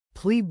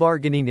Plea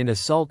bargaining in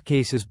assault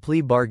cases.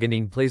 Plea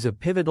bargaining plays a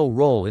pivotal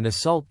role in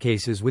assault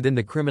cases within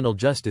the criminal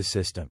justice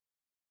system.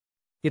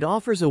 It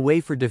offers a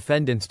way for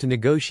defendants to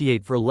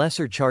negotiate for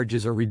lesser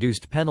charges or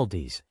reduced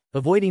penalties,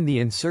 avoiding the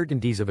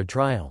uncertainties of a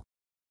trial.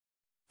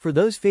 For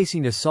those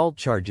facing assault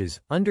charges,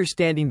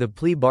 understanding the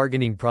plea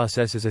bargaining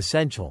process is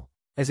essential,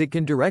 as it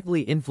can directly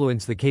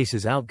influence the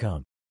case's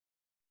outcome.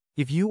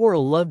 If you or a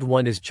loved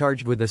one is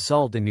charged with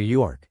assault in New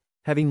York,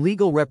 having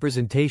legal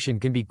representation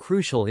can be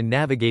crucial in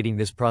navigating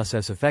this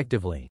process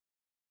effectively.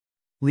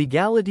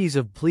 Legalities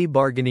of plea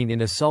bargaining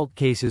in assault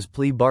cases.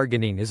 Plea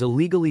bargaining is a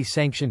legally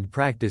sanctioned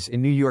practice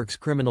in New York's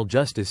criminal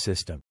justice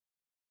system.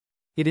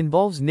 It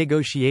involves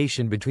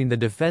negotiation between the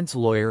defense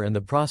lawyer and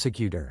the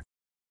prosecutor.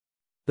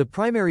 The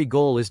primary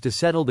goal is to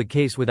settle the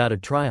case without a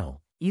trial,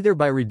 either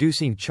by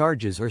reducing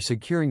charges or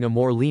securing a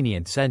more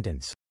lenient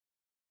sentence.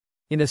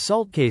 In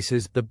assault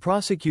cases, the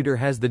prosecutor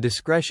has the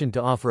discretion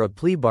to offer a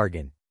plea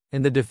bargain,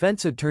 and the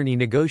defense attorney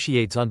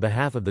negotiates on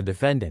behalf of the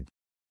defendant.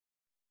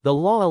 The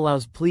law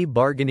allows plea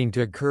bargaining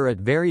to occur at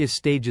various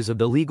stages of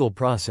the legal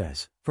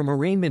process, from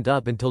arraignment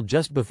up until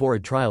just before a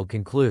trial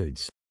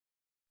concludes.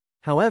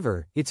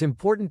 However, it's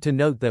important to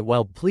note that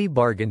while plea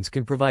bargains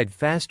can provide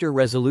faster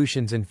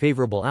resolutions and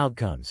favorable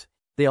outcomes,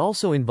 they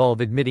also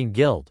involve admitting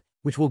guilt,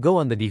 which will go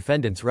on the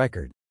defendant's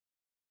record.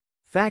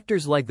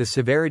 Factors like the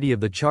severity of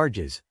the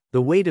charges,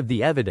 the weight of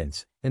the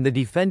evidence, and the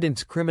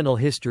defendant's criminal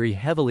history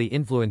heavily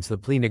influence the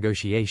plea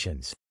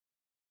negotiations.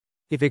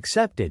 If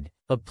accepted,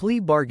 a plea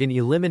bargain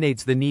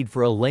eliminates the need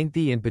for a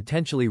lengthy and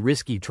potentially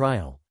risky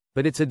trial,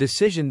 but it's a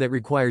decision that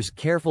requires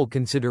careful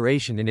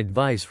consideration and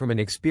advice from an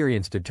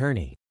experienced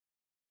attorney.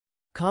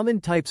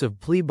 Common types of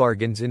plea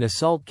bargains in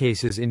assault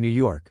cases in New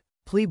York.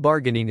 Plea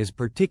bargaining is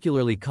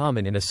particularly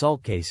common in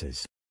assault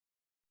cases.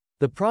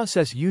 The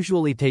process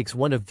usually takes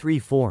one of three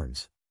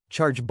forms.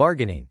 Charge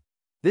bargaining.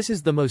 This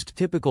is the most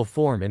typical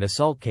form in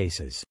assault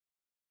cases.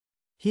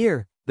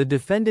 Here, the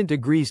defendant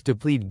agrees to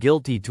plead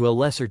guilty to a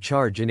lesser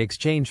charge in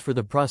exchange for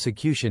the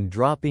prosecution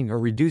dropping or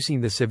reducing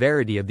the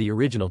severity of the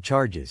original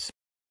charges.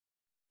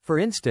 For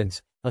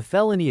instance, a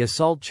felony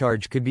assault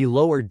charge could be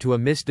lowered to a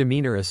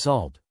misdemeanor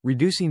assault,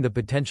 reducing the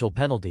potential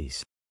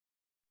penalties.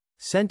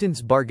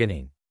 Sentence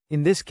bargaining.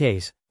 In this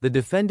case, the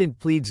defendant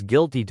pleads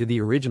guilty to the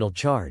original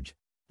charge,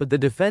 but the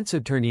defense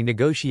attorney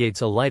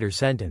negotiates a lighter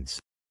sentence.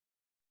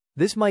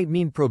 This might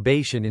mean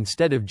probation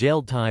instead of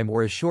jail time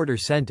or a shorter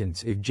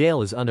sentence if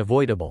jail is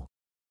unavoidable.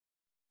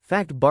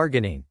 Fact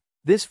bargaining.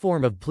 This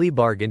form of plea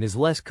bargain is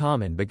less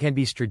common but can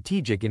be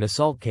strategic in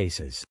assault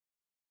cases.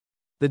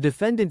 The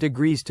defendant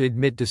agrees to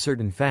admit to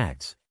certain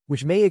facts,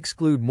 which may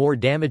exclude more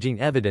damaging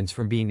evidence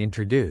from being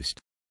introduced.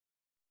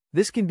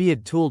 This can be a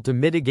tool to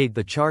mitigate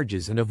the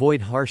charges and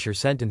avoid harsher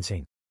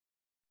sentencing.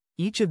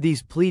 Each of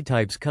these plea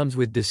types comes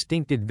with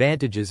distinct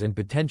advantages and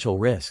potential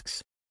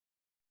risks.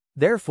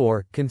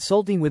 Therefore,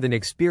 consulting with an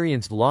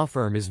experienced law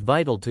firm is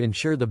vital to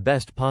ensure the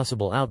best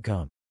possible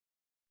outcome.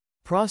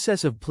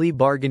 Process of plea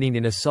bargaining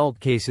in assault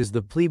cases.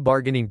 The plea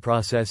bargaining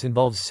process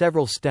involves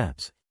several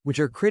steps, which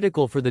are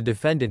critical for the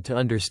defendant to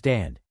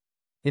understand.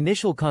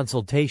 Initial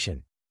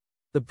consultation.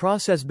 The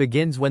process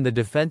begins when the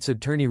defense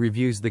attorney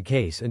reviews the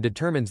case and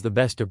determines the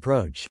best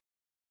approach.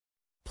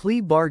 Plea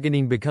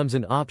bargaining becomes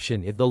an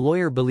option if the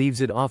lawyer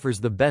believes it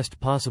offers the best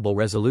possible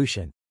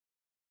resolution.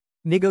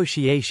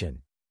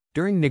 Negotiation.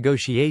 During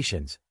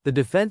negotiations, the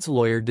defense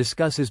lawyer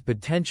discusses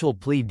potential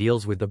plea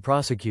deals with the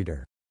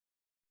prosecutor.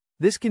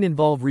 This can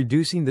involve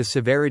reducing the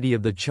severity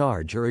of the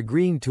charge or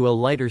agreeing to a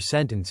lighter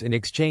sentence in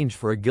exchange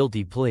for a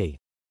guilty plea.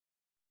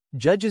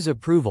 Judge's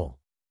approval.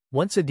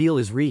 Once a deal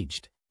is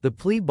reached, the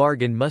plea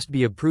bargain must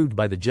be approved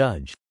by the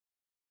judge.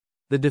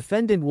 The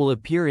defendant will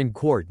appear in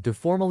court to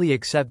formally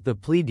accept the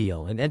plea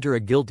deal and enter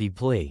a guilty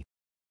plea.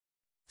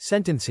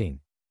 Sentencing.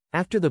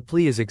 After the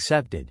plea is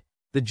accepted,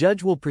 the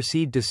judge will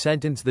proceed to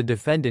sentence the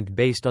defendant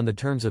based on the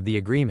terms of the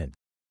agreement.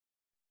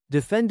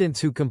 Defendants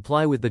who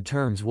comply with the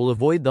terms will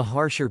avoid the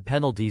harsher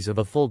penalties of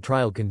a full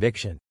trial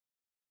conviction.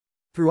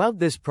 Throughout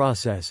this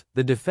process,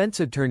 the defense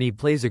attorney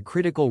plays a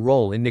critical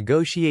role in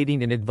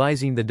negotiating and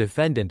advising the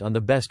defendant on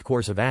the best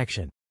course of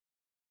action.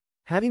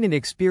 Having an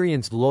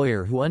experienced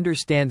lawyer who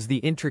understands the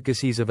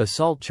intricacies of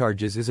assault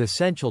charges is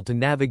essential to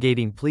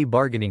navigating plea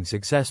bargaining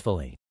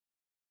successfully.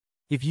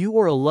 If you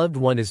or a loved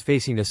one is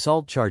facing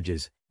assault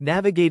charges,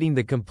 navigating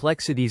the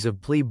complexities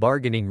of plea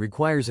bargaining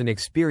requires an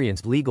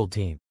experienced legal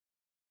team.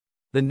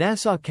 The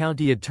Nassau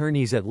County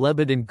attorneys at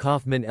Lebedin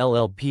Kofman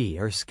LLP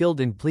are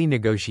skilled in plea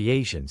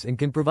negotiations and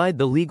can provide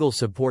the legal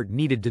support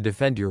needed to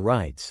defend your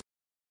rights.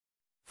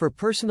 For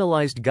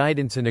personalized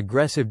guidance and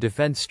aggressive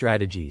defense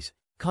strategies,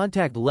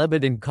 contact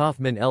Lebedin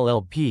Kofman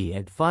LLP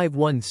at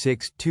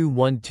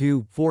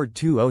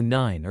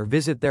 516-212-4209 or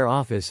visit their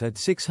office at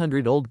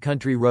 600 Old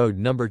Country Road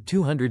No.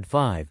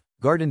 205,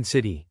 Garden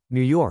City,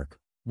 New York,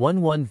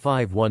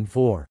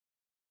 11514.